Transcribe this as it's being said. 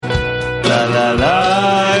la la la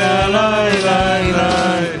la la la la la la la la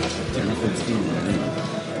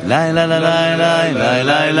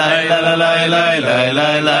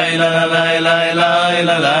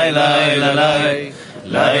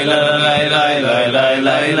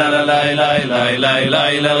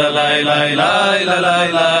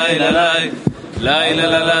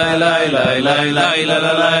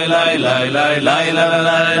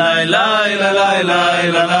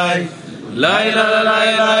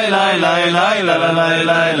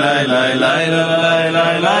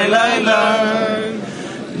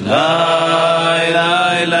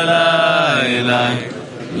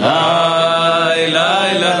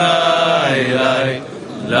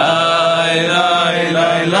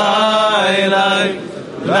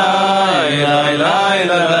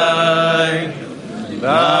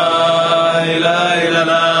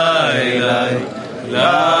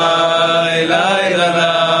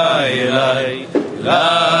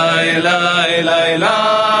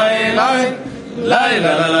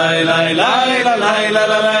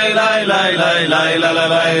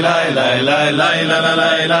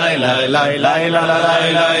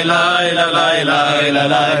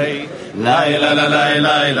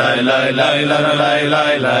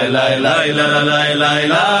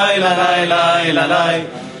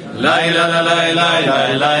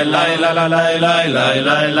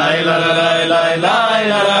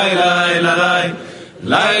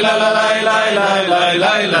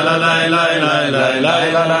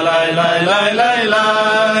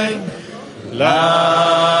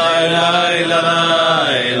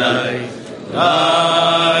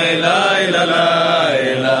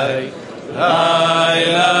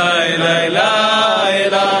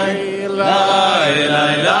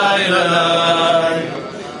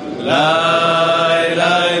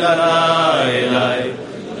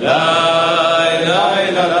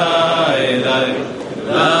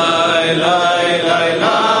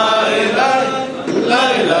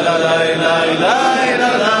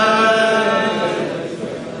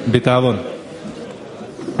בתאבון.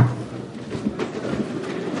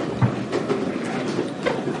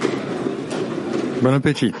 Bon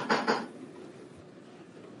appétit.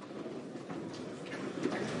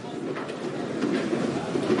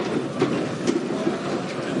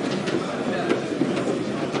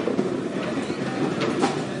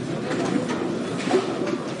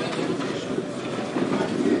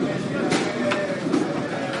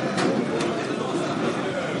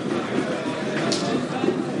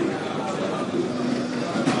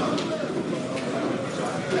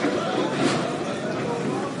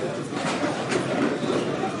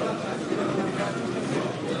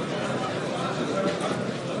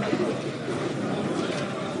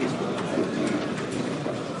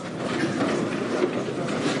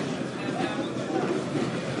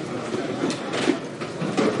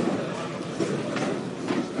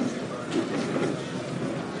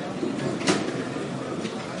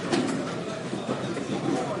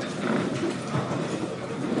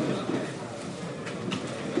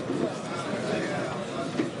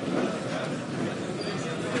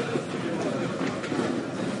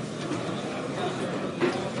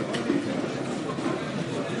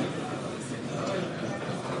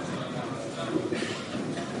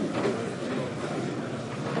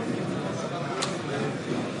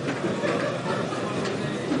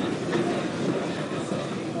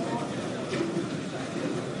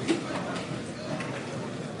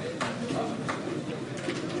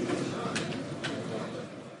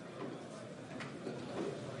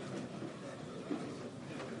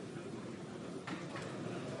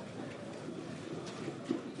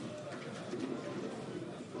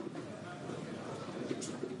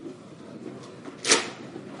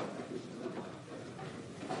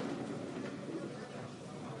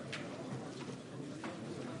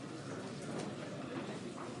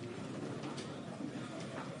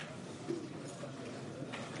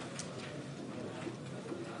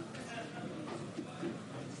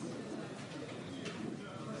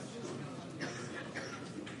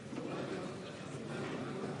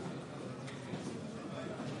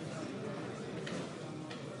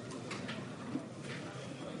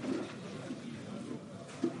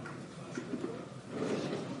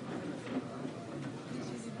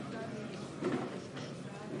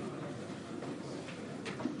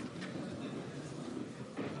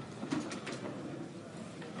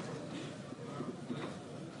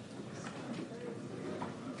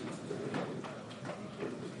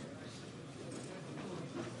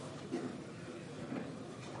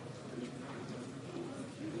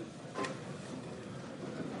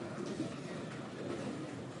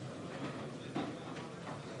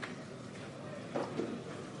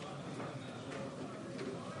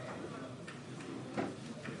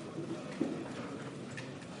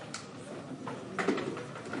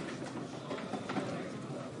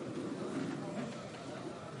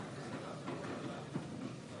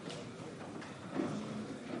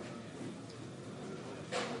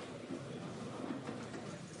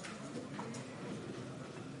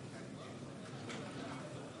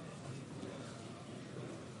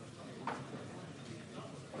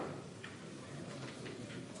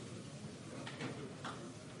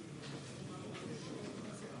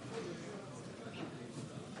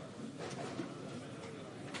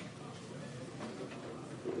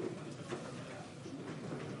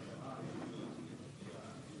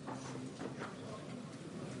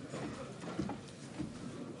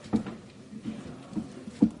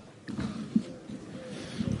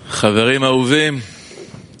 חברים אהובים,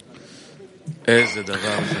 איזה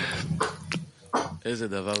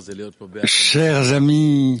דבר זה להיות פה ביחד. Chers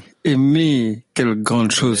amis aimés, quelle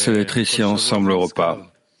grande chose c'est d'être ici ensemble au repas.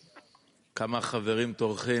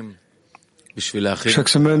 Chaque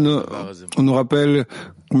semaine, on nous rappelle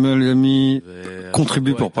combien les amis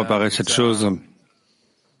contribuent pour préparer cette chose.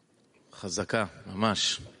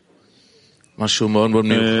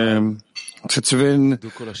 Et cette semaine,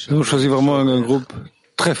 nous avons choisi vraiment un groupe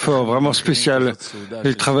très fort, vraiment spécial.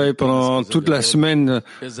 Ils travaillent pendant toute la semaine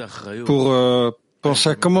pour penser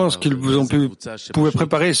à comment est-ce qu'ils pouvaient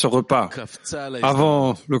préparer ce repas.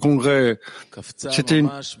 Avant le congrès, c'était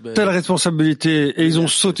une telle responsabilité et ils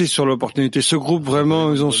ont sauté sur l'opportunité. Ce groupe,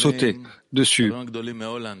 vraiment, ils ont sauté dessus.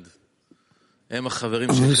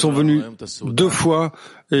 Ils sont venus 2 fois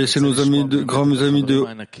et c'est nos amis, grands amis de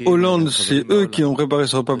Hollande. C'est eux qui ont préparé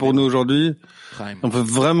ce repas pour nous aujourd'hui. On peut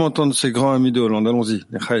vraiment entendre ces grands amis de Hollande. Allons-y,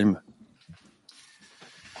 Chaim.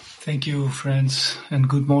 Thank you, friends, and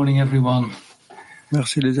good morning, everyone.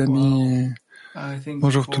 Merci les amis.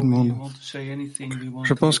 Bonjour tout le monde.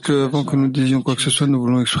 Je pense qu'avant que nous disions quoi que ce soit, nous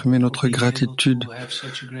voulons exprimer notre gratitude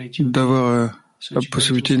d'avoir la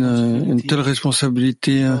possibilité d'une telle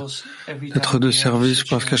responsabilité d'être de service,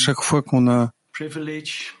 parce qu'à chaque fois qu'on a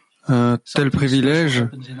un tel privilège,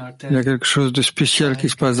 il y a quelque chose de spécial qui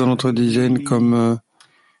se passe dans notre dizaine, comme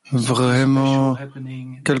vraiment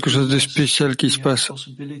quelque chose de spécial qui se passe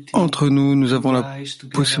entre nous. Nous avons la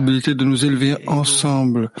possibilité de nous élever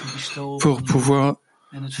ensemble pour pouvoir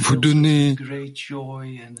vous donner,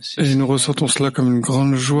 et nous ressentons cela comme une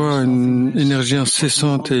grande joie, une énergie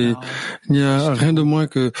incessante, et il n'y a rien de moins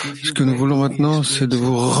que ce que nous voulons maintenant, c'est de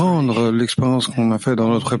vous rendre l'expérience qu'on a fait dans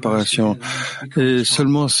notre préparation, et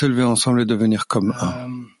seulement s'élever ensemble et devenir comme un.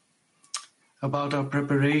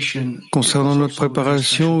 Concernant notre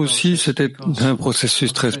préparation aussi, c'était un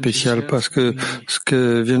processus très spécial parce que ce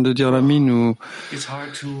que vient de dire l'ami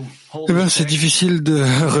c'est difficile de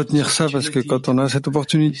retenir ça parce que quand on a cette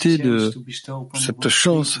opportunité cette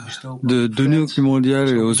chance de donner au climat mondial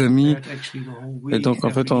et aux amis, et donc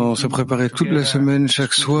en fait on s'est préparé toute la semaine,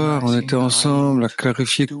 chaque soir, on était ensemble à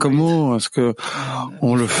clarifier comment est-ce que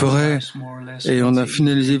on le ferait, et on a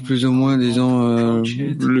finalisé plus ou moins, disons,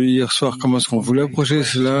 le hier soir, comment est-ce qu'on voulait approcher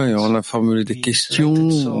cela, et on a formulé des questions,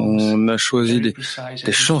 on a choisi des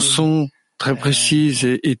chansons très précises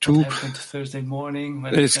et tout.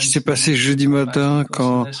 Et ce qui s'est passé jeudi matin,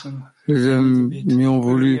 quand les amis ont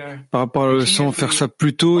voulu, par rapport à la leçon, faire ça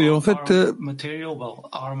plus tôt, et en fait,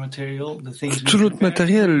 tout notre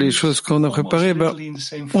matériel, les choses qu'on a préparées,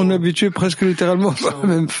 on est habitué presque littéralement par la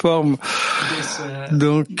même forme.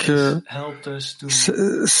 Donc,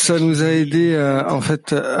 ça nous a aidé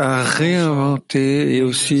à réinventer, et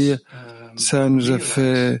aussi, ça nous a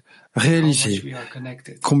fait réaliser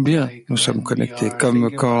combien nous sommes connectés, comme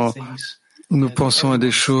quand nous pensons à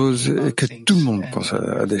des choses et que tout le monde pense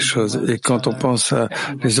à des choses, et quand on pense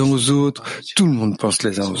les uns aux autres, tout le monde pense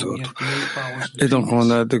les uns aux autres. Et donc on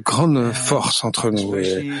a de grandes forces entre nous,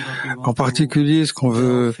 et en particulier ce qu'on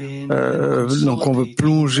veut, donc on veut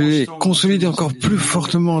plonger et consolider encore plus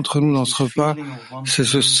fortement entre nous dans ce repas, c'est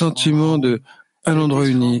ce sentiment de un endroit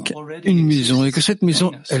unique, une maison, et que cette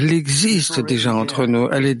maison, elle existe déjà entre nous,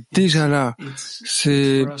 elle est déjà là.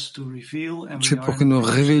 C'est pour que nous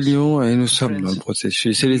révélions, et nous sommes dans le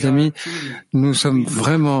processus. Et les amis, nous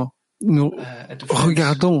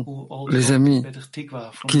regardons les amis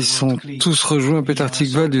qui sont tous rejoints à Petar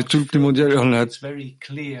Tikva de tout le climat mondial, et on a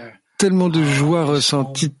tellement de joie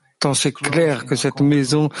ressentie, tant c'est clair que cette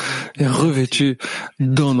maison est revêtue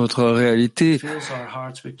dans notre réalité,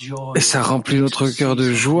 et ça remplit notre cœur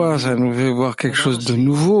de joie, ça nous fait voir quelque chose de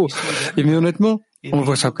nouveau. Et mais honnêtement, on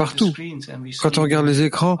voit ça partout. Quand on regarde les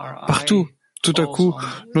écrans, partout, tout à coup,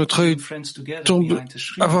 notre œil tombe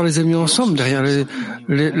à voir les amis ensemble derrière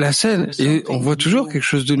la scène, et on voit toujours quelque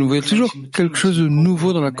chose de nouveau. Il y a toujours quelque chose de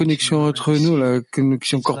nouveau dans la connexion entre nous, la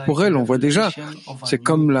connexion corporelle, on voit déjà. C'est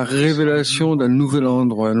comme la révélation d'un nouvel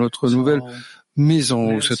endroit, notre nouvelle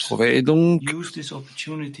maison où se trouver. Et donc,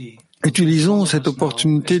 utilisons cette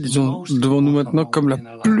opportunité, disons, devant nous maintenant comme la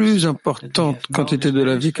plus importante quantité de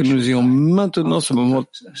la vie, que nous ayons maintenant ce moment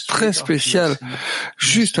très spécial,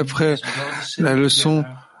 juste après la leçon,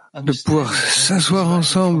 de pouvoir s'asseoir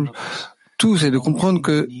ensemble, tous, et de comprendre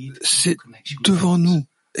que c'est devant nous,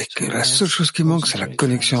 et que la seule chose qui manque, c'est la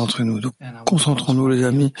connexion entre nous. Donc, concentrons-nous, les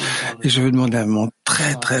amis, et je vais demander à mon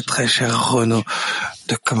très, très, très cher Renaud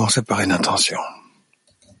de commencer par une intention.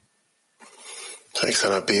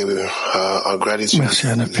 Merci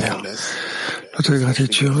Anapir. Notre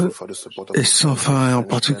gratitude est sans fin et en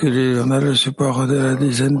particulier on a le support de la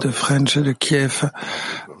dizaine de French et de Kiev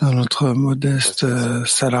dans notre modeste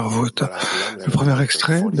salle Arvut. Le premier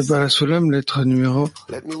extrait de Balasulam, lettre numéro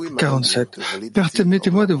 47.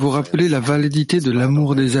 Permettez-moi de vous rappeler la validité de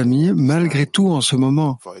l'amour des amis malgré tout en ce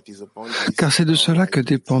moment, car c'est de cela que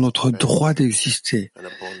dépend notre droit d'exister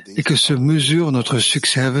et que se mesure notre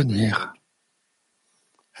succès à venir.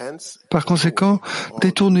 Par conséquent,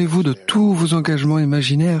 détournez-vous de tous vos engagements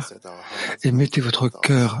imaginaires et mettez votre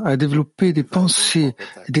cœur à développer des pensées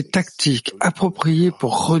et des tactiques appropriées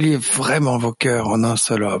pour relier vraiment vos cœurs en un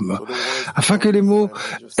seul homme, afin que les mots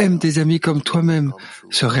 « aime tes amis comme toi-même »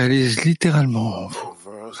 se réalisent littéralement en vous.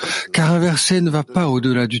 Car un verset ne va pas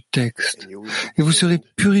au-delà du texte, et vous serez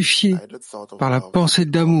purifiés par la pensée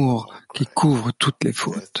d'amour qui couvre toutes les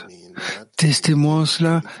fautes. Testez-moi en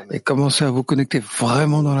cela et commencez à vous connecter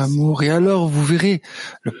vraiment dans l'amour, et alors vous verrez,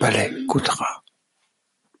 le palais coûtera.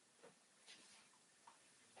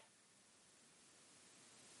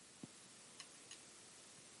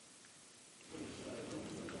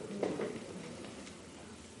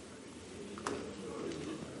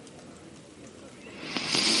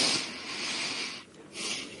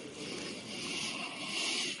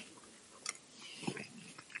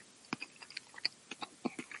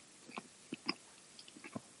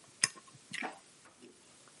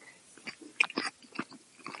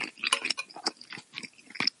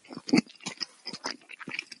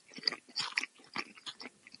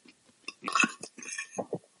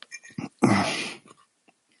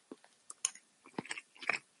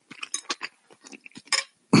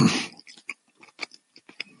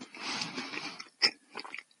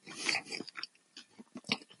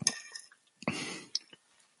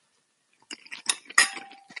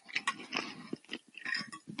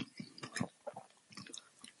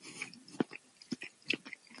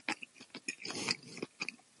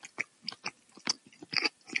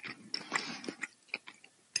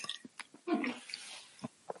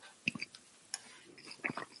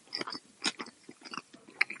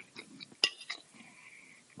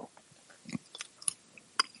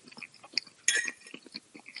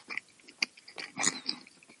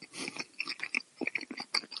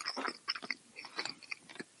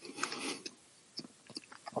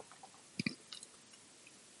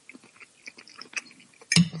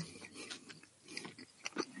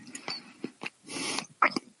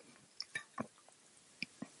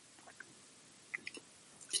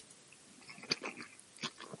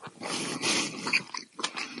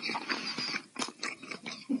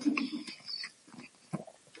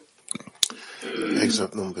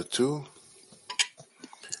 Excerpt number 2.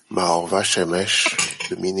 Ma'or Shemesh,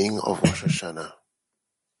 the meaning of Rosh Hashanah.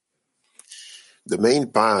 The main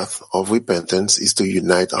path of repentance is to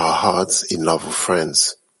unite our hearts in love of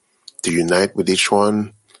friends, to unite with each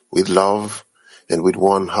one, with love, and with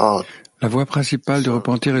one heart. La voie principale de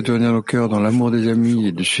repentir est de unir nos cœurs dans l'amour des amis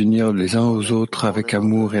et de s'unir les uns aux autres avec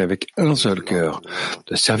amour et avec un seul cœur,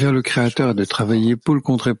 de servir le Créateur et de travailler épaule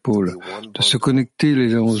contre épaule, de se connecter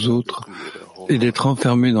les uns aux autres et d'être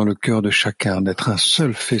enfermés dans le cœur de chacun, d'être un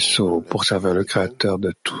seul faisceau pour servir le Créateur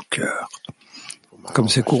de tout cœur. Comme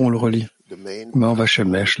ces cours, on le relit. Ma'or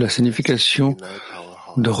Vashemesh, la signification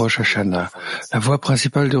de Rosh Hashanah. La voie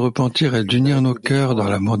principale de repentir est d'unir nos cœurs dans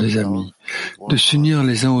l'amour des amis, de s'unir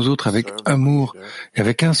les uns aux autres avec amour et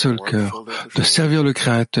avec un seul cœur, de servir le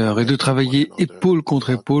Créateur et de travailler épaule contre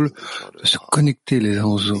épaule, de se connecter les uns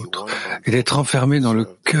aux autres et d'être enfermés dans le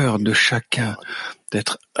cœur de chacun,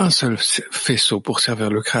 d'être un seul faisceau pour servir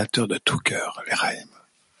le Créateur de tout cœur, les Raïm.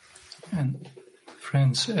 And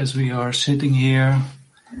friends, as we are sitting here,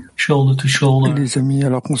 shoulder to shoulder, les amis,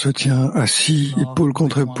 alors qu'on se tient assis, épaule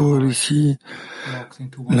contre épaule ici,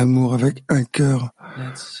 l'amour avec un cœur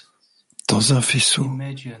dans un faisceau.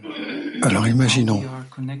 Alors imaginons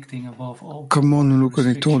comment nous nous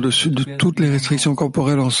connectons au-dessus de toutes les restrictions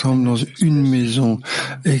corporelles ensemble dans une maison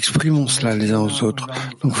et exprimons cela les uns aux autres.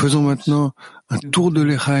 Donc faisons maintenant un tour de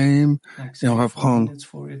l'Echaim et on va prendre,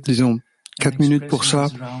 disons, 4 minutes pour ça.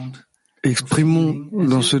 Exprimons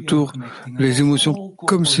dans ce tour les émotions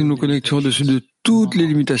comme si nous connections au-dessus de toutes les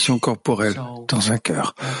limitations corporelles dans un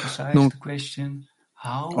cœur. Donc,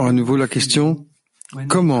 à nouveau la question,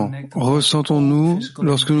 comment ressentons-nous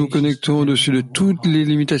lorsque nous connectons au-dessus de toutes les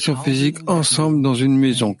limitations physiques ensemble dans une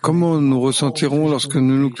maison? Comment nous ressentirons lorsque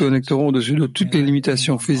nous nous connecterons au-dessus de toutes les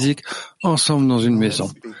limitations physiques ensemble dans une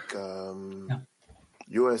maison?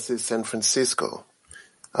 USA San Francisco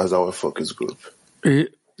as our focus group.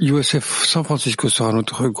 Et USF San Francisco sera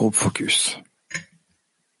notre groupe focus.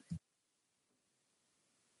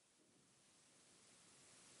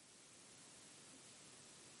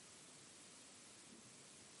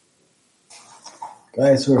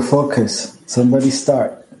 Guys, we're focused. Somebody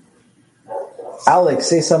start. Alex,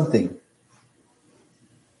 say something.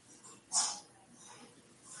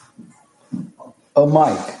 Oh,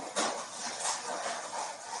 Mike.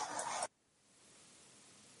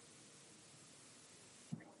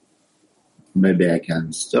 Maybe I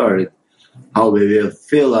can start. How we will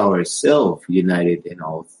feel ourselves united in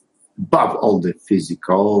all, above all the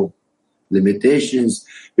physical limitations.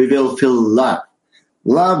 We will feel love.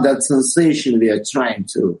 Love, that sensation we are trying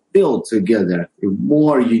to build together,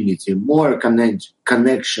 more unity, more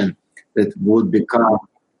connection that would become.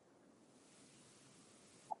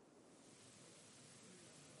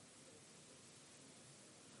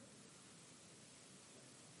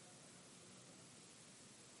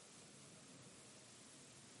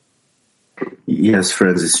 Yes,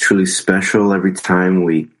 friends, it's truly special. Every time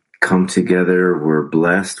we come together, we're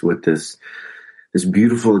blessed with this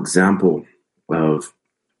beautiful example of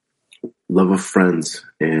love of friends.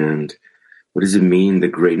 And what does it mean, the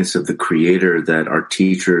greatness of the Creator, that our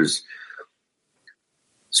teachers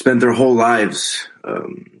spent their whole lives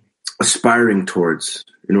aspiring towards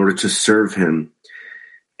in order to serve Him.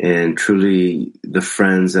 And truly, the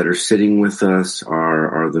friends that are sitting with us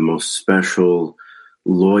are the most special,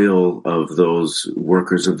 loyal of those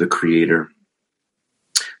workers of the Creator.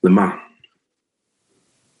 Lema.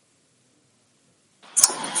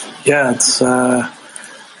 Yeah, it's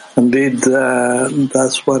indeed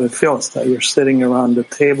that's what it feels, that you're sitting around the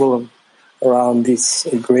table around these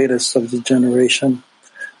greatest of the generation,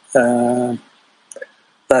 that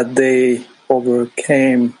they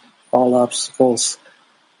overcame all obstacles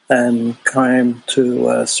and came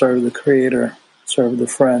to serve the Creator, serve the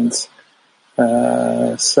friends.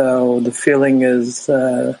 So the feeling is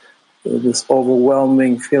this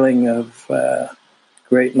overwhelming feeling of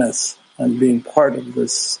greatness and being part of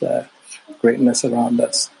this greatness around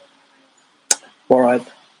us. All right.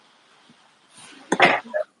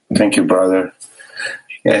 Thank you, brother.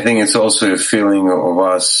 Yeah, I think it's also a feeling of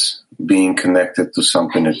us being connected to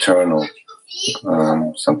something eternal,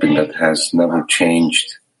 something that has never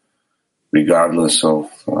changed, regardless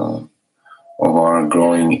of our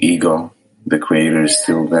growing ego. The Creator is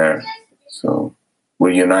still there. So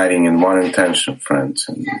we're uniting in one intention, friends,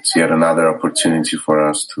 and it's yet another opportunity for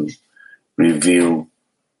us to reveal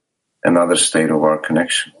another state of our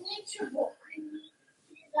connection.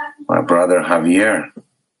 My brother Javier.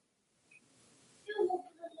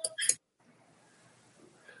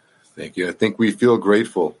 Thank you. I think we feel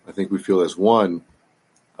grateful. I think we feel as one.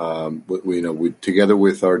 We together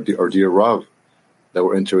with our dear Rav, that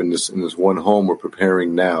we're entering this one home we're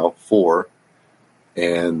preparing now for,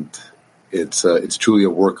 and it's truly a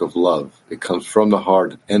work of love. It comes from the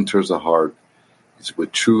heart, it enters the heart. It's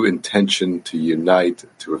with true intention to unite,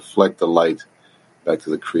 to reflect the light back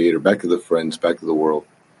to the Creator, back to the friends, back to the world.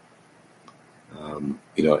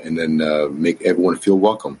 And then make everyone feel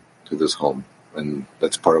welcome to this home. And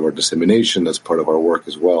that's part of our dissemination. That's part of our work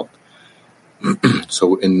as well.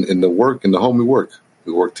 So in the home we work.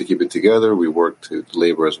 We work to keep it together. We work to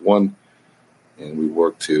labor as one. And we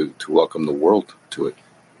work to welcome the world to it.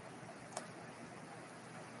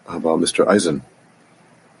 How about Mr. Eisen?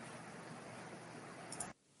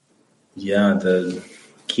 Yeah, the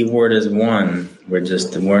key word is one. We're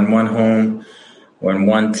in one home. We're in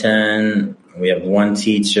one tent. We have one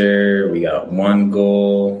teacher. We got one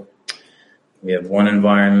goal. We have one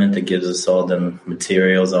environment that gives us all the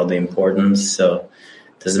materials, all the importance. So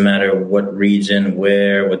it doesn't matter what region,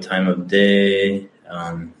 where, what time of day,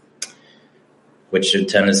 which your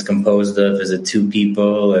tent is composed of. Is it 2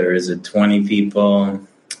 people or is it 20 people?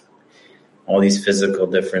 All these physical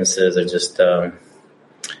differences are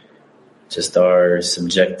just our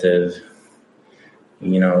subjective,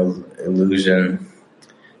 illusion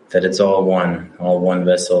that it's all one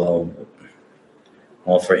vessel,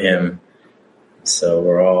 all for Him. So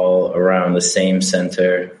we're all around the same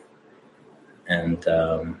center, and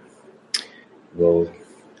we'll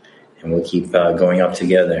keep going up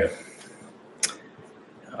together.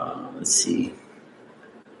 Let's see,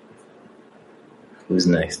 who's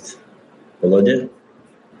next? Volodya?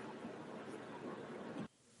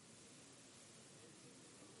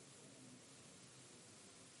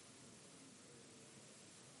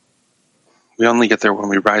 We only get there when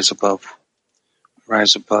we rise above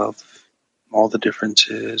all the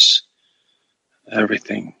differences,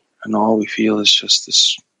 everything. And all we feel is just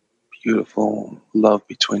this beautiful love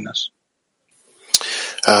between us.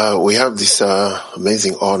 We have this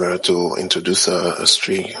amazing honor to introduce a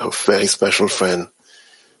very special friend,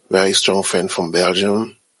 very strong friend from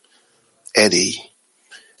Belgium, Eddie.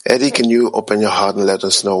 Eddie, can you open your heart and let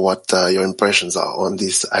us know what your impressions are on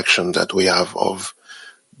this action that we have of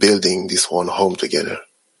building this one home together?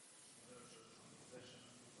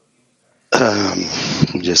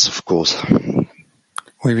 Yes, of course.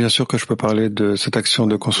 Oui, bien sûr que je peux parler de cette action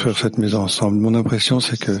de construire cette maison ensemble. Mon impression,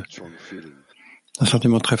 c'est que un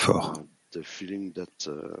sentiment très fort.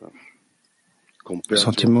 Le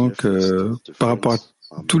sentiment que par rapport à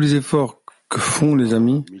tous les efforts que font les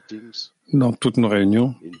amis dans toutes nos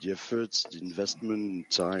réunions,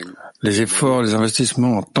 les efforts, les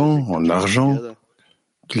investissements en temps, en argent,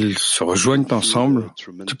 qu'ils se rejoignent ensemble,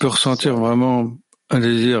 tu peux ressentir vraiment un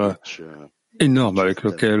désir énorme avec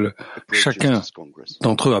lequel chacun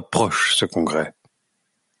d'entre eux approche ce congrès.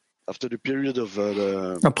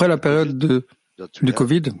 Après la période du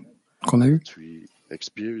Covid qu'on a eue,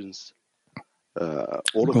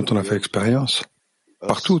 dont on a fait expérience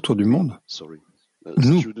partout autour du monde,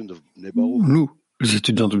 nous, les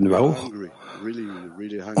étudiants de Nebaruch,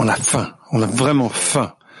 on a faim, on a vraiment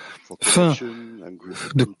faim. Faim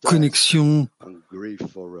de connexion,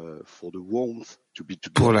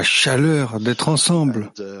 pour la chaleur d'être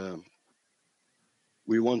ensemble.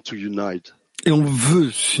 Et on veut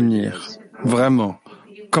s'unir, vraiment,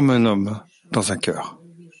 comme un homme dans un cœur.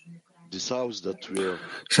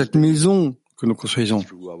 Cette maison que nous construisons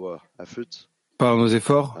par nos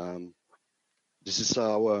efforts,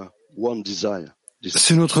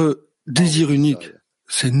 c'est notre désir unique,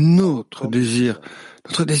 c'est notre désir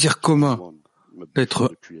commun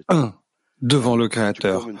d'être un devant le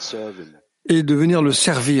Créateur et de venir le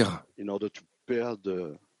servir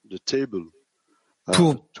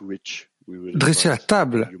pour dresser la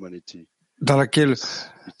table dans laquelle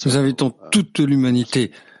nous invitons toute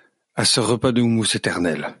l'humanité à ce repas de houmous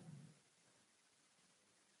éternel.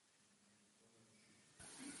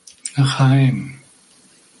 Chaim.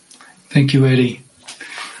 Thank you, Eddie.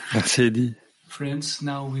 Merci, Eddie.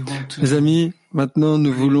 Les amis, maintenant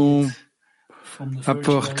nous voulons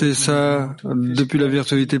apporter ça depuis la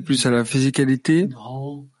virtualité plus à la physicalité.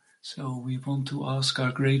 Donc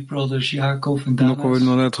on va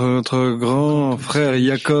demander à notre grand frère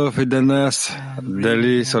Yaakov et Danas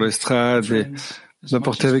d'aller sur l'estrade et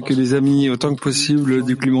d'apporter avec eux les amis autant que possible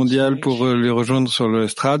du Cli mondial pour les rejoindre sur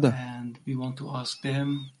l'estrade.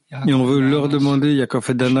 Et on veut leur demander, Yaakov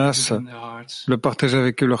et Danas, de partager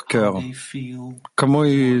avec eux leur cœur. Comment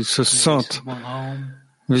ils se sentent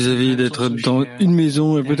vis-à-vis d'être dans une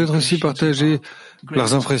maison et peut-être aussi partager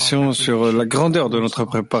leurs impressions sur la grandeur de notre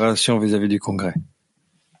préparation vis-à-vis du congrès.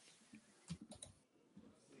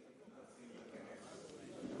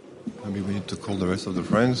 Maybe we need to call the rest of the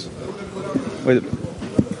friends.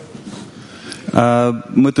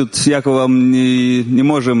 Мы тут с Яковом не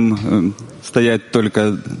можем стоять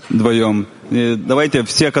только вдвоем. Давайте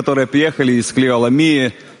все, которые приехали из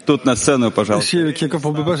Клиоламии, тут на сцену, пожалуйста. Si avec Yaakov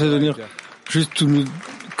on peut pas se tenir juste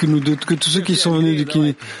que tous ceux qui sont venus du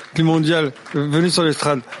Cli mondial, venez sur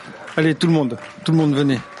l'estrade. Allez, tout le monde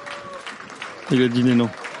venez. Il a dit non.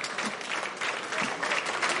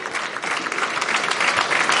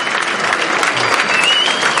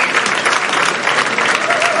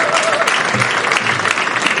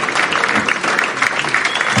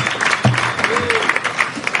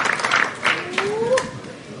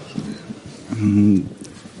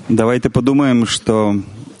 Давайте подумаем, что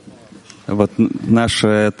вот наше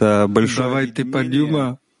это большое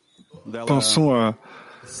единение, pensons à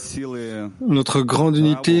notre grande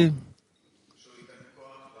unité,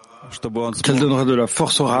 qu'elle donnera de la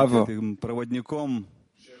force au Rav,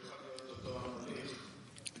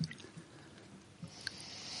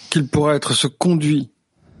 qu'il pourra être ce conduit.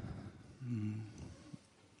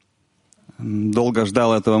 Долго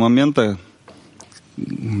ждал этого момента.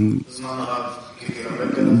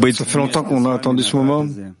 Ça fait longtemps qu'on a attendu ce moment.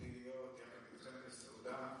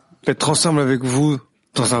 Être ensemble avec vous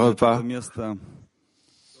dans un repas.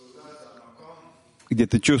 Et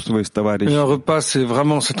un repas, c'est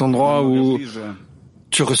vraiment cet endroit où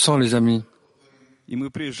tu ressens les amis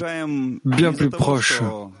bien plus proches. Et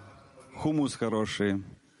on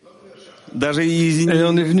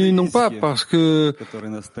est venu non pas parce que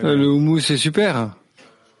le houmous est super.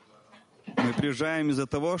 Мы приезжаем из-за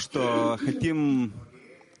того, что хотим.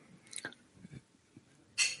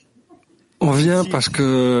 On vient parce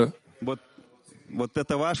que вот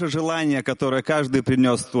это ваше желание, которое каждый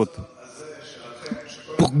принес тут.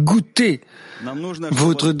 Pour goûter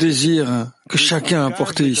votre désir que chacun a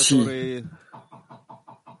apporté ici.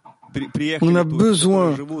 On a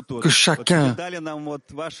besoin que chacun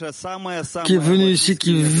qui est venu ici,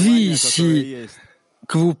 qui vit ici,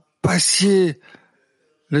 que vous passiez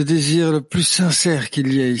le désir le plus sincère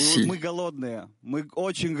qu'il y a ici.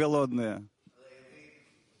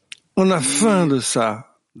 On a faim de ça.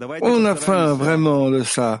 On a faim vraiment de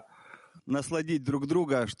ça.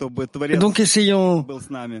 Et donc essayons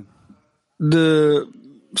de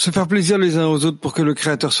se faire plaisir les uns aux autres pour que le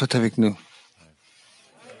Créateur soit avec nous.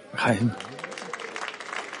 Chaim.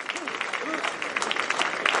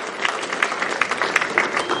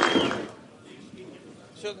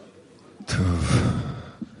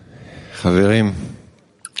 חברים,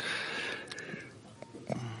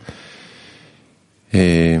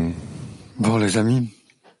 Bon, les amis,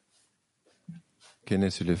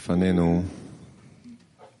 כנס שלפנינו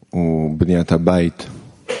הוא בניית הבית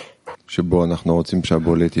שבו אנחנו רוצים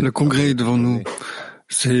שהבולט le congrès devant nous,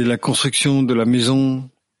 c'est la construction de la maison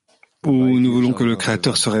où nous voulons que le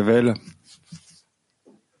Créateur se révèle.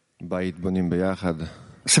 בית בונים ביחד.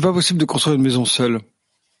 C'est pas possible de construire une maison seule.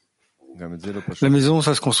 La maison,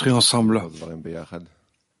 ça se construit ensemble.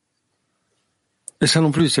 Et ça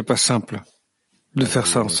non plus, c'est pas simple de faire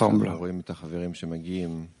ça ensemble.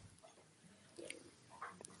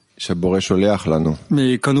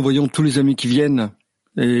 Mais quand nous voyons tous les amis qui viennent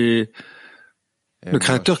et le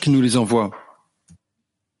Créateur qui nous les envoie,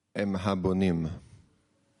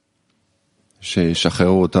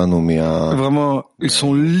 vraiment, ils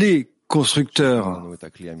sont les constructeurs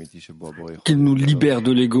qui nous libèrent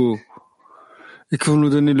de l'ego et qui vont nous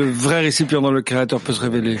donner le vrai récipient dont le Créateur peut se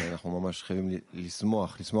révéler.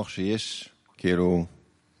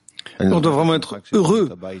 On doit vraiment être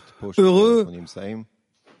heureux.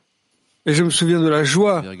 Et je me souviens de la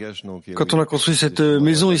joie quand on a construit cette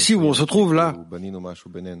maison ici où on se trouve là.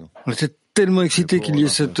 On était tellement excités qu'il y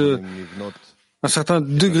ait un certain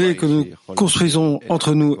degré que nous construisons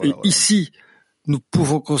entre nous. Et ici, nous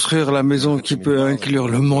pouvons construire la maison qui peut inclure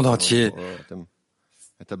le monde entier.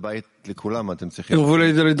 Et on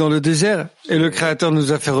voulait aller dans le désert et le Créateur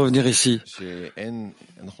nous a fait revenir ici. Et on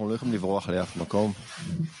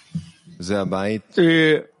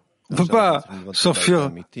ne peut pas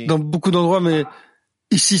s'enfuir dans beaucoup d'endroits, mais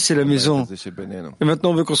ici c'est la maison. Et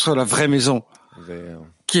maintenant on veut construire la vraie maison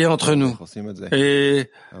qui est entre nous. Et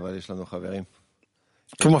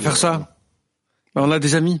comment faire ça? On a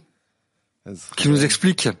des amis qui nous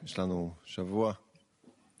expliquent.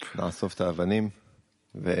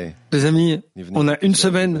 Les amis, on a une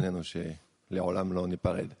semaine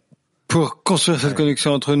pour construire cette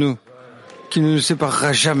connexion entre nous qui ne nous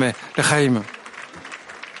séparera jamais. Chaim.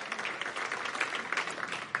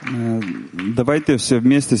 Давайте все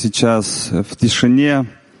вместе сейчас в тишине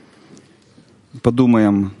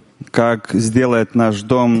подумаем, как сделать наш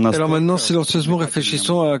дом Alors maintenant, silencieusement,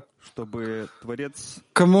 réfléchissons à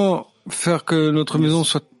comment faire que notre maison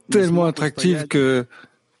soit tellement attractive que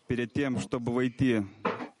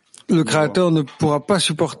le Créateur ne pourra pas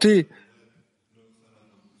supporter,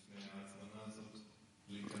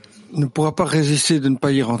 ne pourra pas résister de ne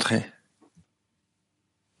pas y rentrer.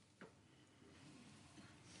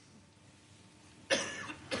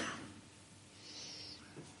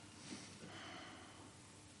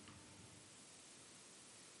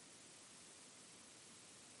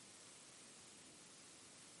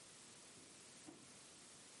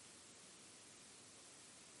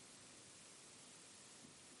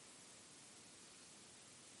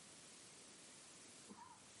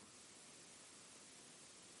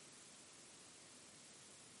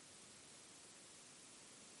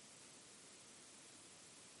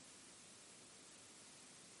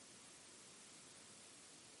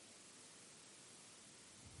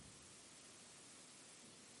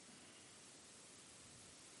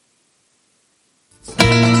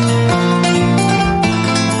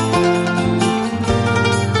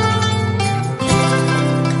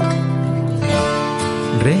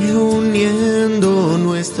 Reuniendo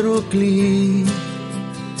nuestro clic,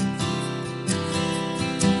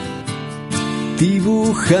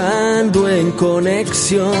 dibujando en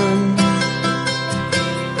conexión,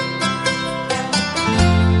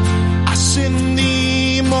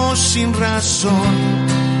 ascendimos sin razón,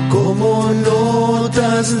 como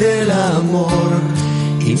notas del amor,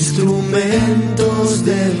 instrumentos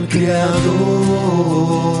del Creador.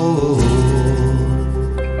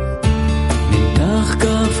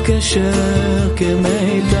 כף קשר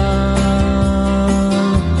כמיתר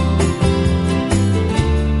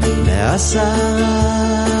נעשה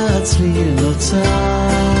צליל נוצר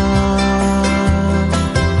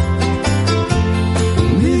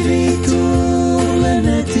מוויתור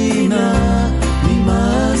לנתינה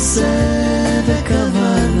ממעשה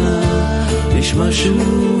וכוונה נשמע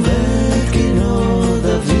שוב את כינור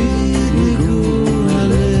דוד ניגון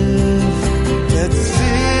הלב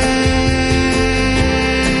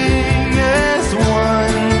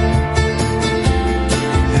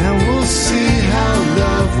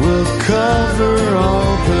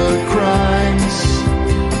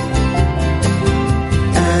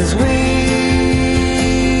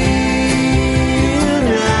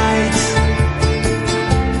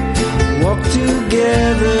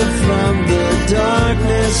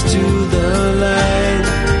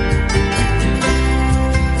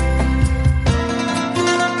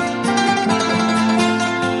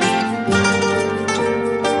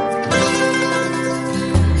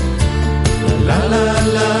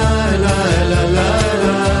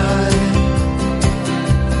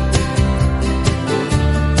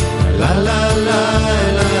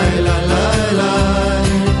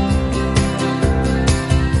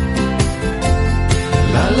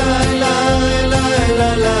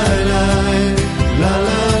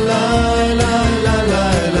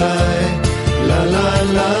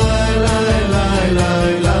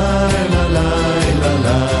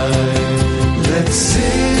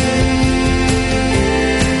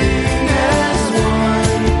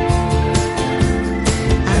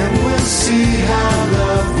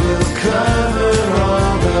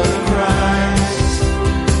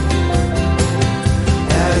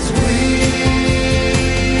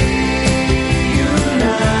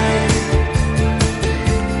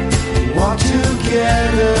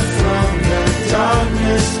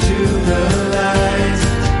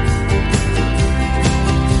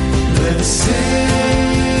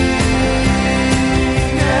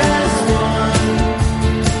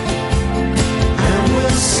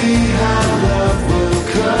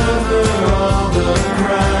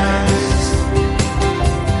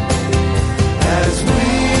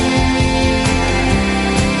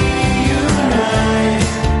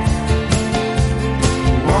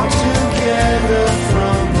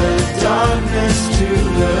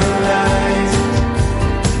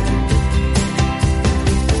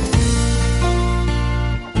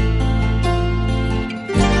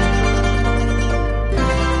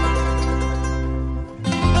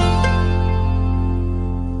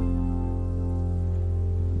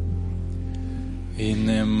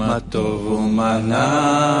מה טוב ומה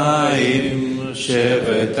נעים,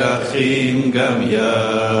 שבת אחים גם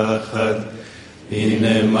יחד.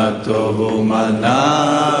 הנה מה טוב ומה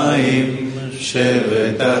נעים,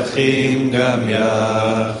 שבת אחים גם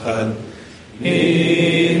יחד.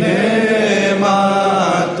 הנה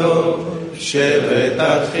מה טוב, שבת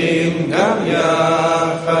אחים גם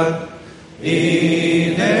יחד.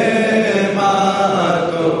 הנה מה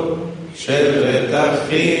טוב, שבת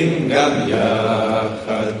אחים גם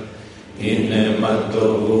יחד. הנה מה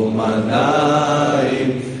טוב ומה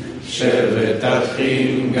נעים, שבת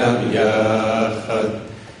אחים גם יחד.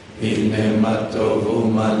 הנה מה טוב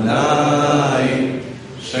ומה נעים,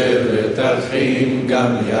 שבת אחים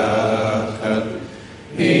גם יחד.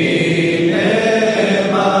 הנה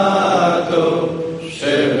מה טוב,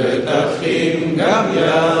 שבת אחים גם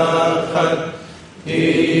יחד.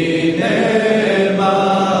 הנה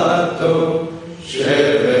מה טוב,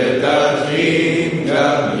 שבת אחים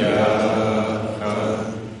גם יחד.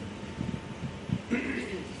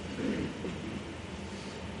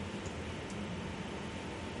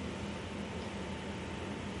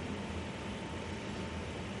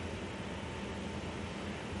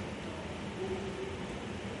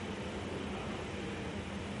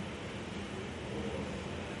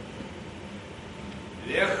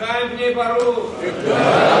 לחיים בני ברוך.